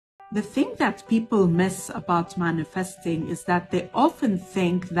The thing that people miss about manifesting is that they often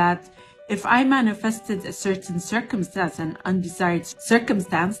think that if I manifested a certain circumstance, an undesired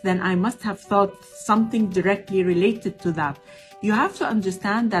circumstance, then I must have thought something directly related to that. You have to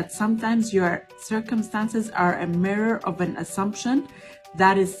understand that sometimes your circumstances are a mirror of an assumption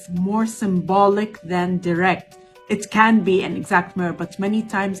that is more symbolic than direct. It can be an exact mirror, but many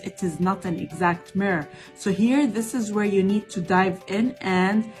times it is not an exact mirror. So here, this is where you need to dive in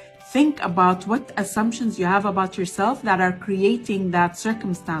and think about what assumptions you have about yourself that are creating that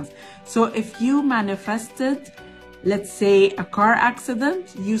circumstance. So if you manifested, let's say, a car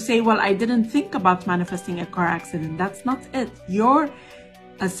accident, you say, well, I didn't think about manifesting a car accident. That's not it. Your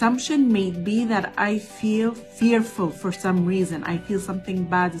assumption may be that I feel fearful for some reason. I feel something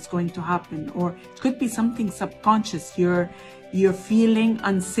bad is going to happen, or it could be something subconscious. You're feeling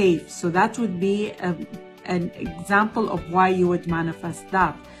unsafe. So that would be an example of why you would manifest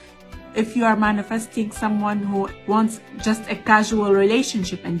that. If you are manifesting someone who wants just a casual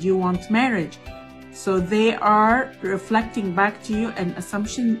relationship and you want marriage, so they are reflecting back to you an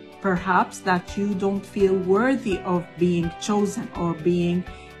assumption perhaps that you don't feel worthy of being chosen or being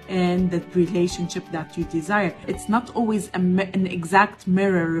in the relationship that you desire. It's not always an exact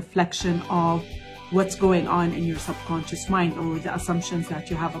mirror reflection of what's going on in your subconscious mind or the assumptions that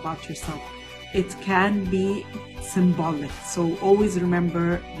you have about yourself. It can be symbolic. So always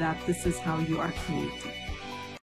remember that this is how you are created.